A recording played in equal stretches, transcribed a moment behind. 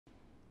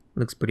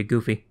Looks pretty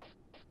goofy.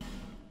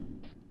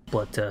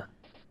 But, I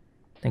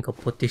think I'll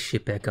put this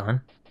shit back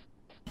on.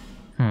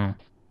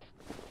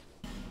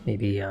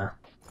 Maybe,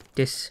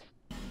 this.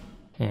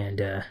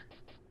 And,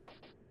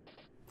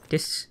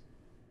 this.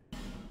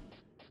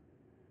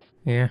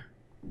 Yeah.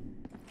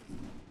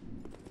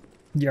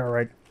 Yeah,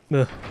 alright.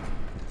 Ugh.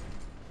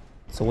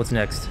 So what's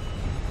next?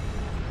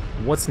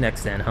 What's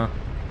next then, huh?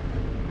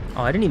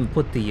 Oh, I didn't even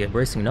put the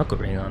bracing knuckle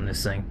ring on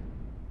this thing.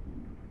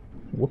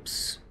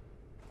 Whoops.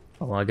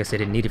 Oh, well, I guess I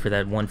didn't need it for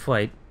that one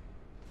fight.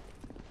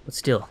 But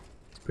still,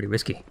 it's pretty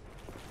risky.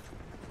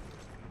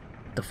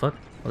 What the fuck?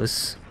 Well,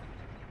 this...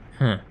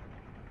 Huh.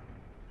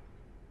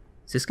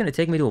 Is this gonna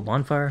take me to a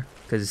bonfire?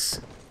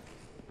 Cause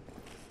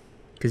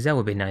that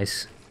would be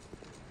nice.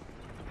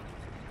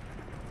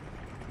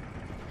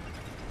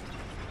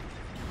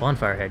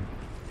 Bonfire head.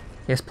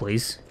 Yes,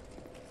 please.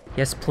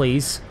 Yes,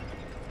 please.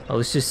 Oh,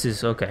 it's just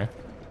this... Okay.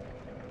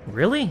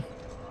 Really?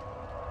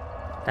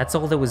 That's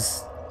all that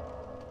was...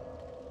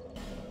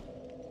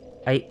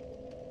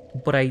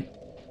 But I...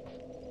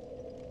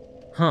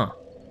 Huh.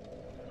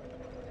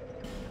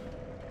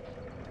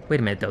 Wait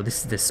a minute, though.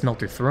 This is the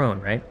Smelter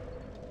Throne, right?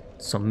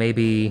 So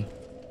maybe...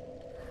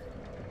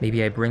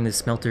 Maybe I bring the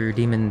Smelter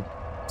Demon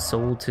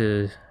Soul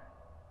to...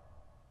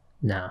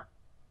 Nah.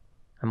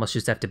 I must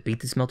just have to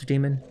beat the Smelter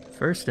Demon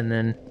first, and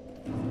then...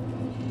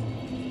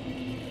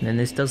 And then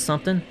this does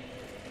something?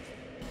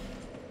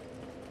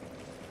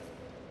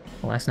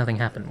 Alas, nothing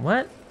happened.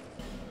 What?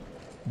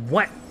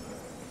 What?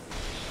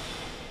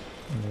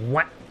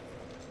 What?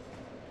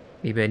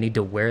 Maybe I need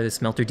to wear the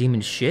Smelter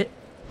Demon shit?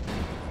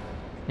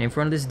 In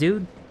front of this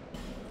dude?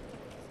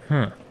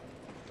 Huh.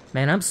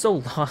 Man, I'm so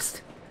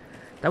lost.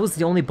 That was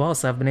the only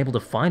boss I've been able to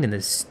find in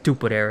this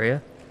stupid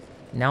area.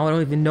 Now I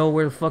don't even know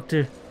where the fuck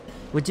to...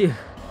 Would you...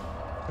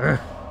 Ugh.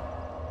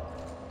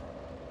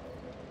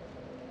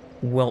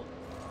 Well,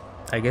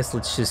 I guess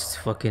let's just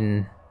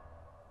fucking...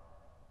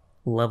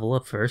 level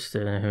up first. Huh.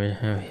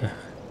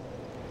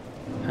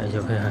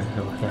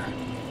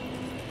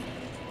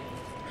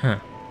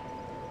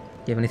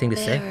 Do you have anything to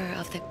say?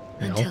 Of the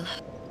No.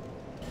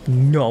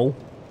 No.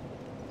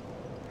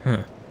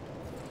 Huh.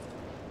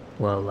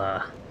 Well,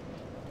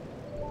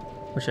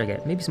 what should I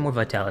get? Maybe some more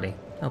vitality.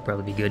 That'll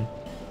probably be good.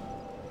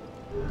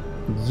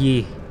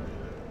 Yeah.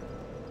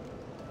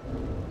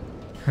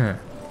 Huh.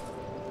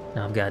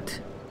 Now I've got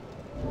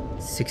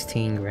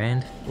 16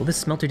 grand. Will this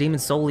Smelter Demon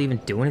Soul even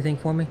do anything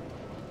for me?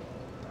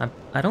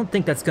 I don't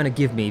think that's gonna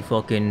give me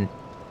fucking...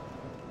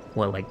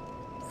 What, like...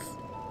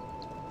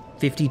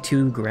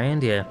 52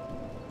 grand? Yeah.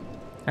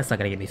 That's not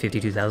gonna give me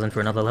 52,000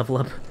 for another level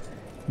up.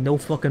 No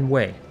fucking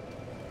way.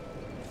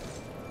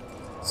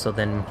 So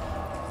then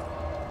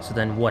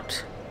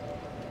what?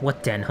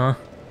 What then, huh?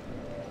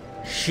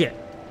 Shit.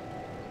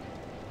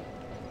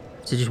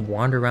 To just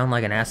wander around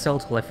like an asshole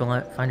till I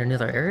find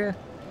another area?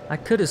 I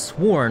could have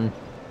sworn...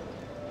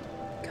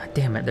 God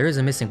damn it, there is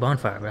a missing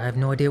bonfire, but I have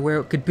no idea where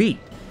it could be.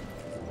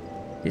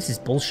 This is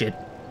bullshit.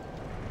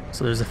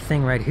 So there's a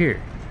thing right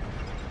here.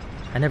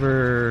 I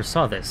never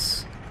saw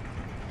this.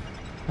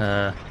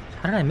 How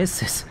did I miss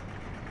this?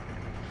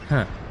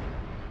 Huh.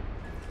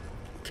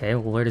 Okay,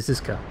 well, where does this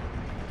go?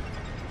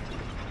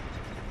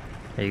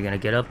 Are you gonna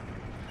get up?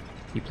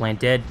 You playing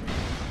dead?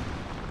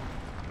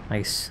 I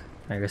guess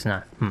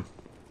not.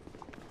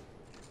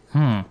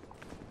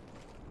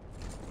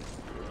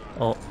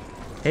 Oh,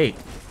 hey.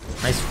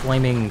 Nice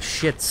flaming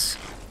shits.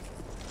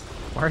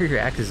 Why are your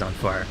axes on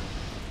fire?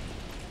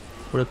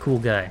 What a cool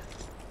guy.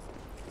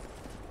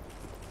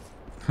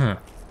 Huh.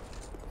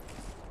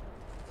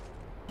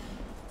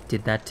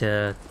 Did that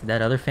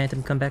other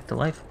phantom come back to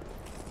life?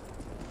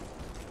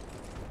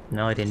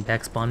 No, it didn't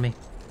backspawn me.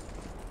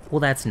 Well,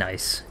 that's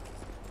nice.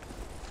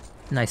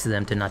 Nice of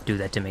them to not do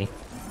that to me.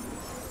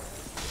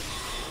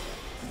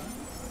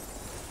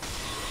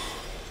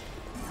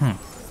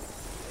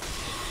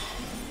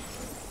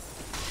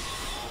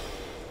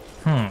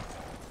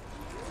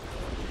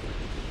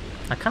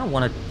 I kind of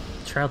want to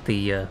try out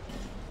the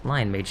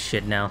Lion Mage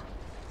shit now.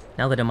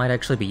 Now that it might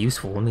actually be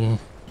useful. Let me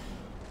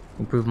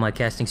improve my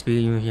casting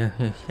speed. Yeah,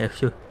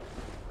 sure.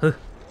 Huh.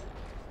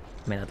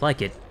 I mean, I'd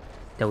like it.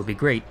 That would be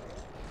great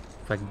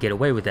if I could get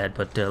away with that,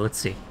 but let's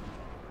see.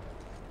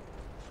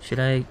 Should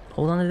I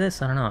hold on to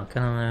this? I don't know.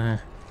 Kind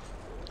of...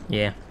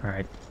 Yeah,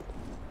 alright.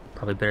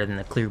 Probably better than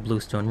the clear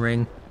bluestone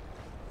ring.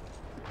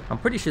 I'm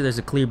pretty sure there's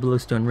a clear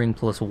bluestone ring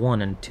plus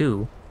 1 and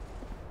 2.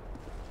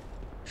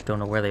 Just don't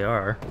know where they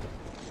are.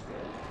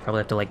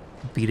 Probably have to, like,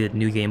 beat a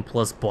New Game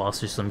Plus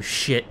boss or some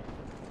shit.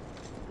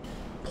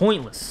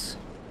 Pointless.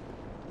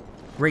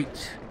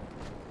 Great.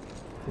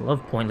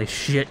 Love pointless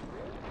shit.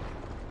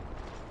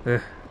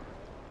 Ugh.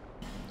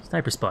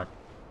 Sniper spot.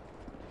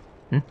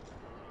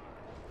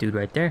 Dude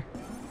right there.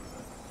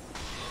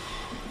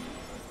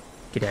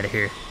 Get out of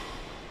here.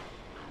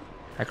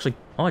 Actually,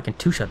 oh, I can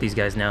two-shot these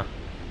guys now.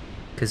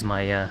 Because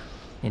my,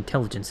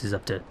 intelligence is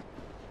up to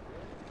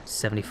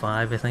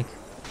 75, I think.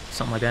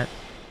 Something like that.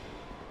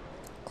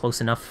 Close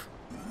enough.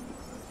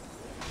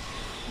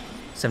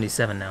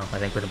 77 now, I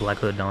think, with a black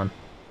hood on.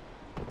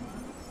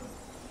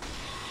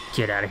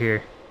 Get out of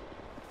here.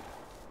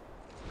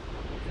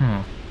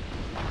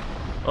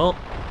 Oh.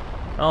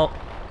 Oh.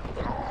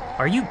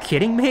 Are you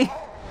kidding me?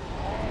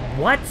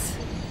 What?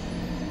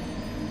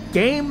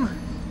 Game?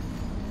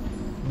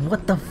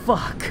 What the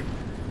fuck?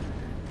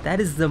 That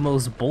is the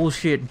most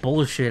bullshit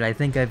I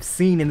think I've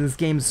seen in this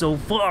game so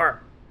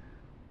far.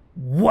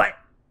 What?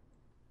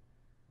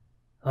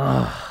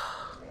 Ugh.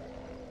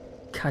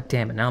 God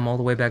damn it, now I'm all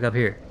the way back up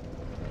here.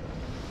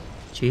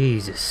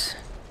 Jesus.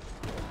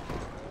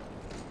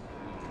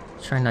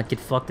 Try not to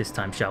get fucked this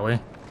time, shall we?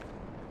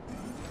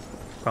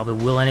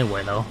 Probably will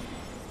anyway, though.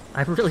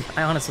 I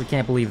honestly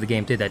can't believe the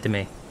game did that to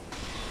me.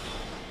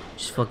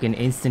 Just fucking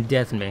instant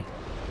death me.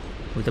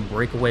 With a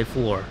breakaway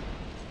floor.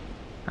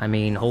 I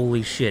mean,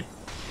 holy shit.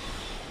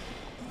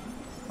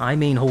 I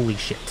mean, holy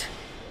shit.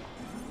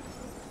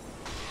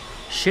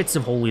 Shits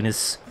of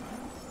holiness.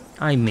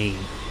 I mean.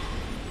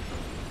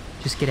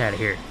 Just get out of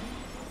here.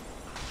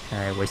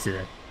 I wasted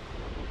it.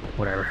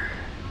 Whatever.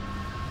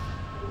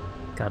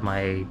 Got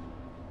my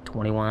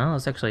 21. Oh,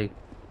 that's actually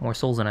more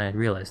souls than I had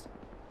realized.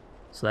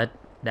 So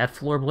that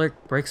floor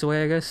breaks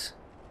away, I guess?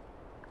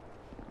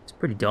 It's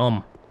pretty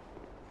dumb.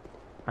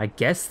 I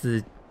guess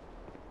the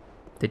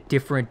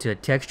different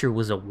texture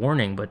was a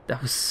warning, but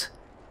that was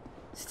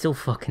still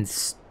fucking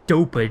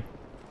stupid.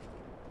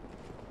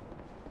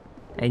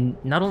 And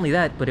not only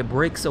that, but it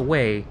breaks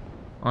away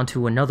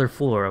onto another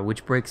floor,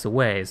 which breaks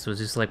away. So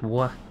it's just like,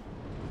 what?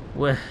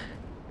 What?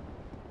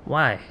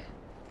 Why?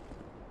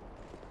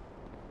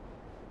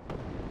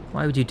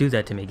 Why would you do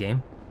that to me,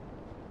 game?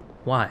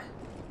 Why?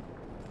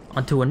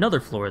 Onto another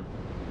floor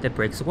that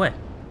breaks away.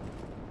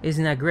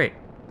 Isn't that great?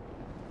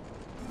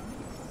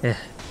 At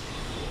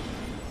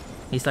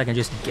least I can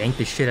just gank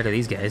the shit out of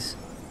these guys.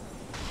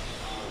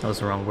 That was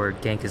the wrong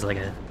word. Gank is like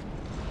a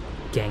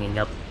ganging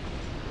up.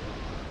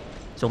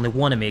 There's only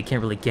one of me. I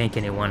can't really gank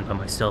anyone by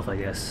myself, I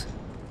guess.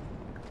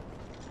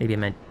 Maybe I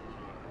meant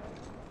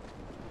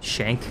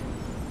shank,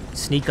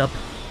 sneak up,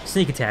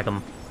 sneak attack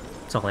them.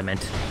 That's all I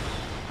meant.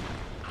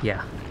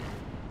 Yeah.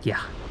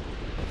 Yeah.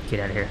 Get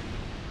out of here.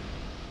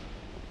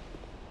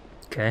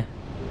 Okay.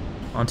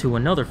 Onto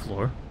another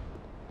floor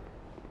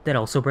that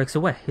also breaks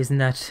away. Isn't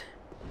that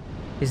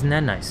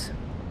nice?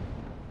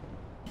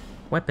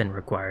 Weapon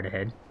required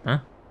ahead. Huh?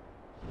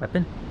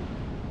 Weapon?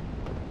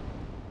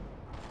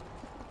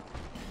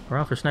 We're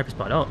off for sniper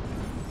spot. Oh.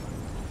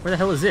 Where the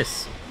hell is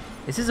this?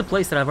 Is this a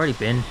place that I've already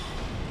been?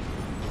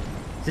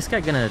 Is this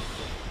guy gonna...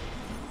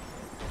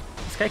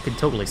 This guy could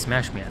totally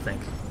smash me, I think.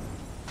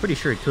 Pretty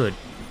sure he could.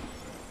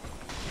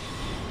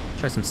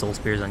 Try some soul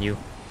spears on you.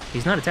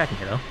 He's not attacking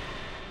me, though.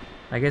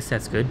 I guess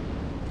that's good.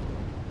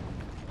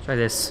 Try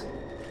this.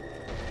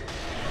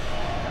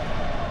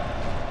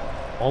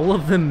 All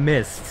of them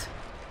missed.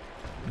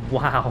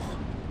 Wow.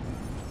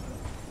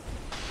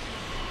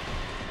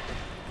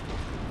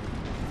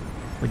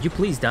 Would you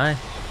please die?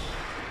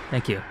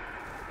 Thank you.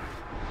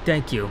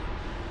 Thank you.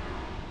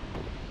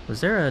 Was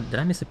there a... Did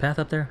I miss a path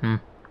up there?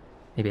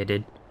 Maybe I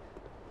did.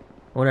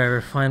 Whatever,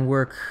 fine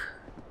work.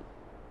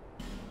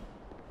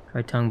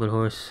 Right tongue but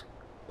horse.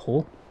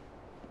 Pole?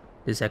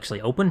 Is this actually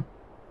open?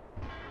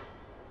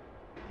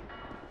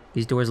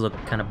 These doors look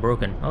kind of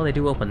broken. Oh, they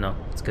do open though.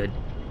 That's good.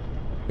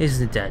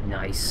 Isn't that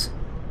nice?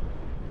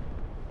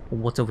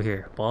 What's over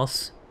here?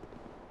 Boss?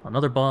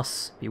 Another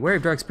boss? Beware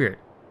of Dark Spirit.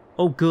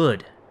 Oh,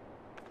 good.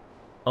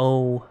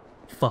 Oh,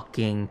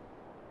 fucking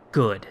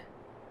good.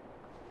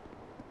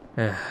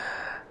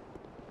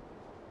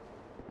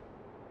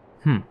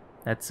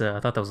 That's, I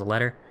thought that was a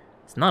ladder.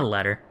 It's not a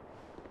ladder.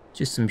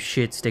 Just some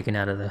shit sticking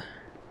out of the...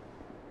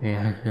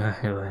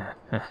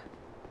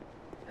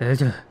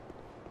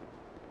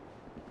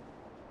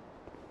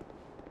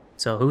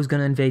 So, who's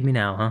gonna invade me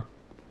now, huh?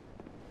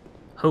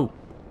 Who?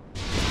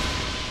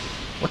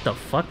 What the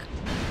fuck?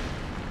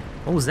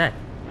 What was that?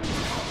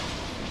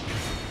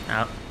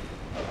 Ow.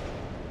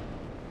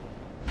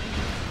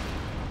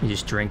 You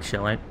just drink,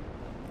 shall I?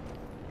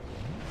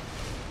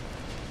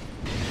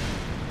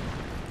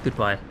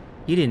 Goodbye.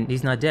 He didn't,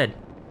 he's not dead.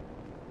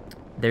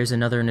 There's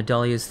another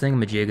Nadalia's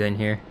thingamajigga in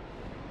here.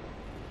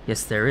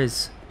 Yes, there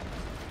is.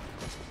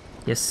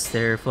 Yes,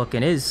 there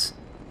fucking is.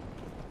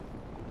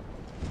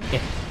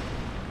 Yeah.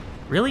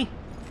 Really?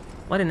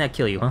 Why didn't that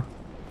kill you, huh?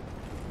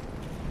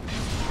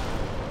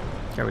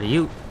 Get rid of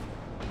you.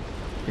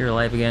 You're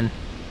alive again.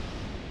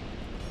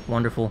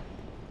 Wonderful.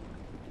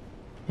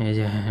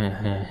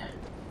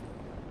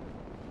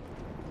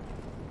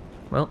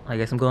 Well, I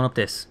guess I'm going up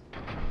this.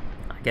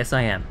 I guess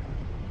I am.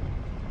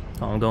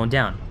 Oh, I'm going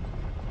down.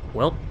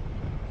 Well,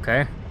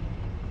 okay.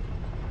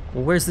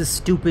 Well, where's this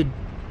stupid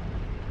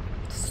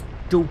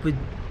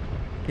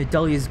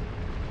Nadalia's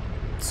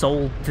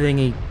soul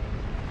thingy?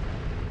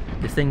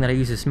 The thing that I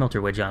use a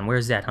smelter wedge on.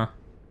 Where's that, huh?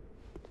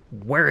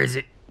 Where is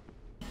it?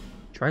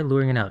 Try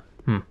luring it out.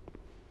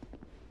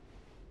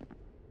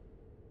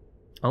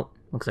 Oh,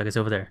 looks like it's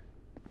over there.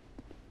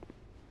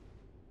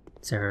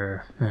 Is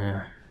there...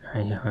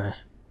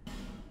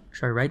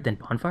 should I write then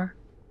bonfire?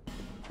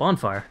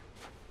 Bonfire?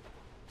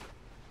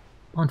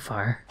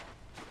 Bonfire?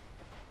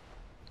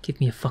 Give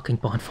me a fucking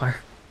bonfire.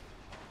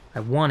 I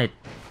want it.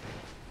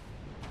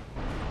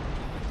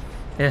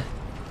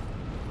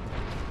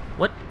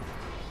 What?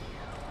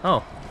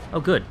 Oh. Oh,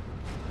 good.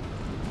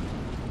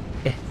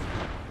 Eh.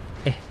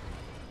 Eh.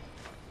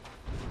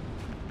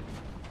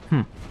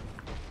 Hmm.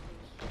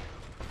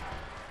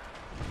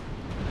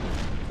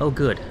 Oh,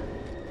 good.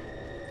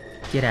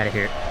 Get out of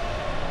here.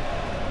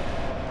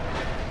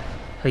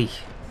 Hey.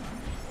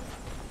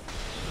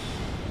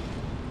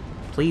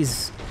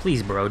 Please,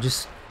 please, bro,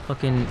 just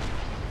fucking...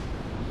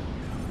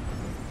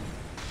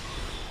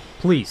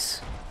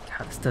 Please.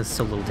 God, this does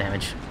so little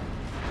damage.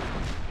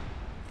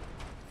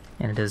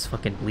 And it is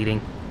fucking bleeding.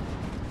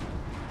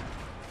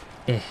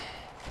 Eh.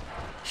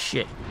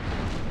 Shit.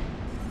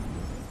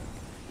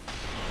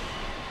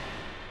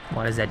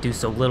 Why does that do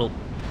so little?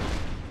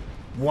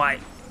 Why?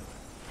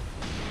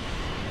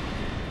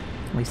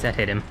 At least that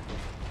hit him.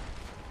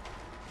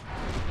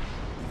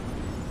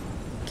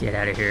 Get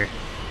out of here.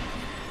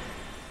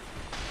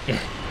 Eh.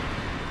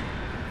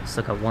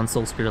 Still got one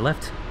soul spear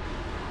left.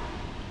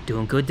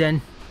 Doing good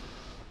then.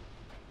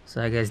 So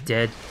that guy's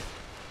dead.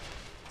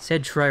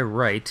 Said try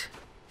right.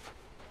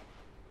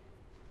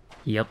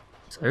 Yep.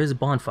 So there's a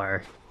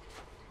bonfire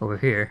over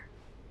here.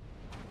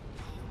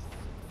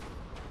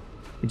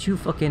 Would you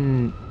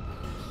fucking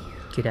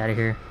get out of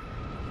here?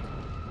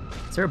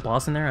 Is there a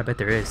boss in there? I bet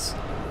there is.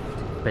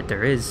 I bet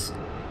there is.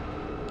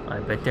 I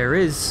bet there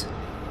is.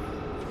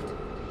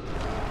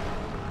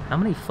 How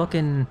many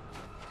fucking...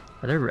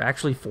 Are there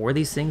actually 4 of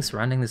these things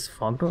surrounding this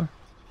fog door?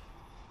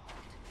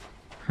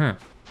 Huh.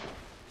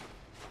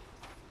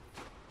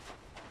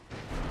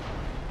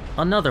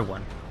 Another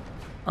one.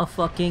 A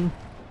fucking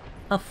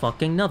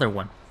another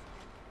one.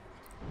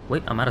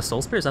 Wait, I'm out of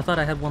soul spears? I thought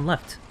I had one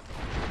left.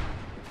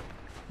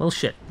 Well,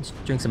 shit. Let's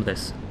drink some of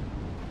this.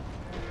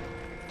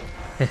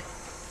 Heh.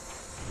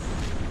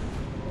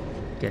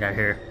 Get out of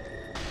here.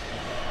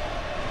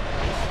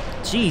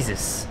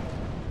 Jesus.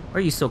 Why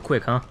are you so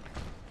quick, huh?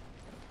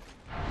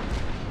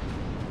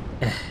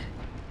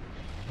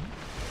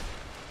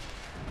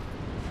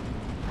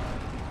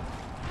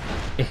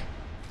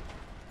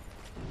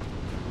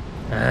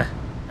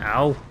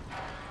 Ow.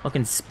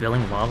 Fucking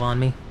spilling lava on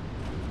me.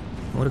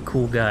 What a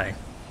cool guy.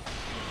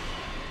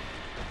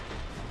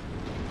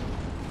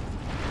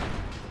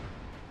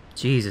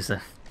 Jesus,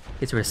 that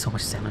gets rid of so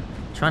much stamina.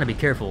 I'm trying to be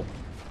careful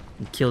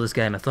and kill this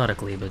guy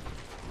methodically, but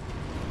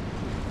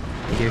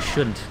maybe I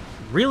shouldn't.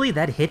 Really?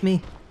 That hit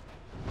me?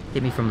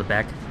 Hit me from the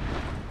back.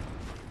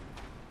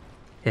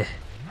 Eh.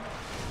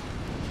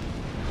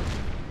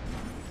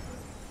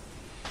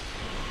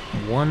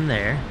 One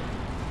there.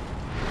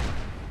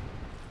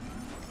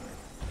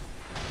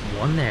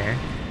 One there.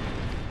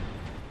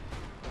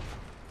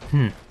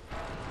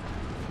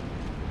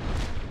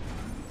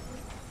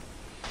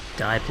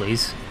 Die,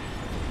 please.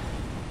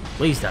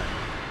 Please die.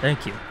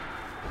 Thank you.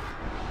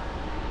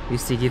 At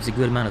least he gives a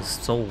good amount of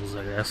souls,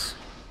 I guess.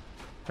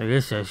 I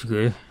guess that's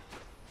good.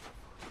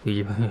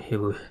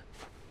 Titanite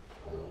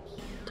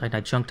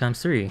chunk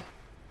times 3.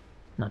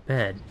 Not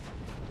bad.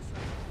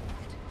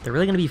 There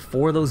really gonna be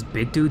 4 of those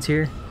big dudes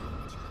here?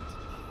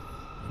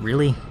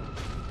 Really?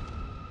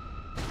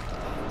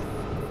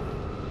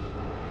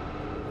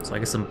 So I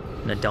guess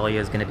Nadalia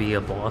is gonna be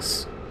a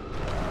boss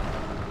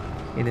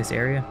in this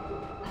area.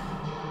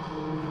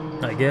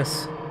 I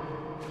guess.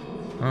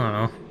 I don't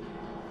know.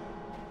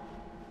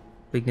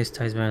 Weakness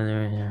ties by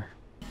there.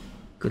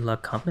 Good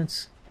luck,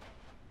 confidence.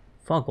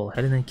 Fogball,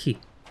 head and then key.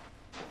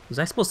 Was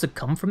I supposed to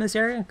come from this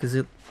area? Because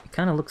it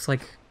kind of looks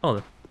like...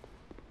 Oh,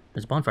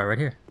 there's a bonfire right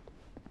here.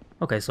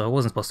 Okay, so I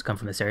wasn't supposed to come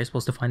from this area. I was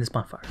supposed to find this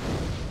bonfire.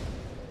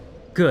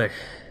 Good.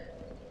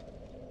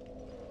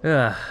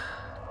 Ugh.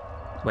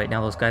 Wait,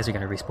 now those guys are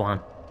gonna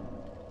respawn.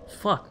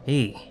 Fuck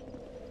me.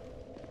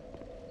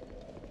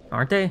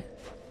 Aren't they?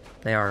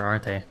 They are,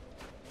 aren't they?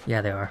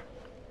 Yeah, they are.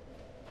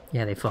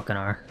 Yeah, they fucking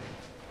are.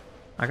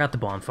 I got the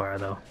bonfire,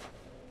 though.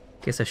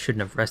 Guess I shouldn't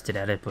have rested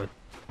at it, but...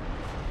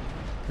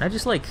 Can I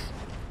just, like...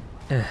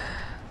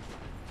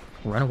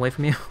 run away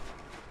from you?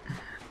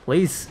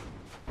 Please?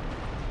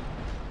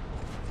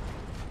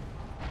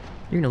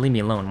 You're gonna leave me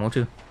alone, won't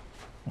you?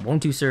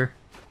 Won't you, sir?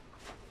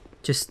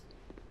 Just...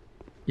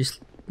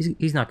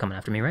 He's not coming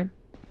after me, right?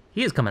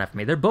 He is coming after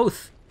me. They're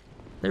both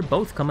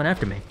coming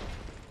after me.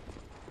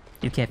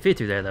 You can't fit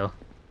through there, though.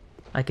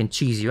 I can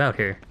cheese you out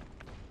here.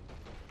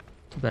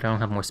 Too bad I don't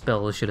have more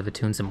spells. Should have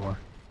attuned some more.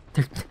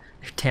 They're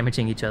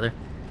damaging each other.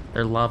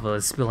 Their lava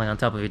is spilling on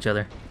top of each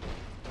other.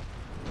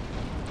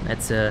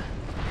 That's,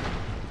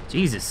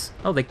 Jesus.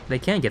 Oh, they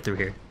can get through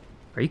here.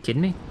 Are you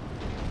kidding me?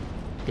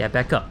 Yeah,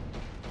 back up.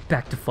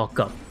 Back the fuck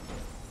up.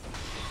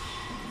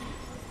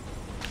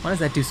 Why does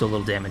that do so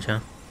little damage,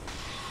 huh?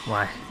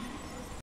 Why?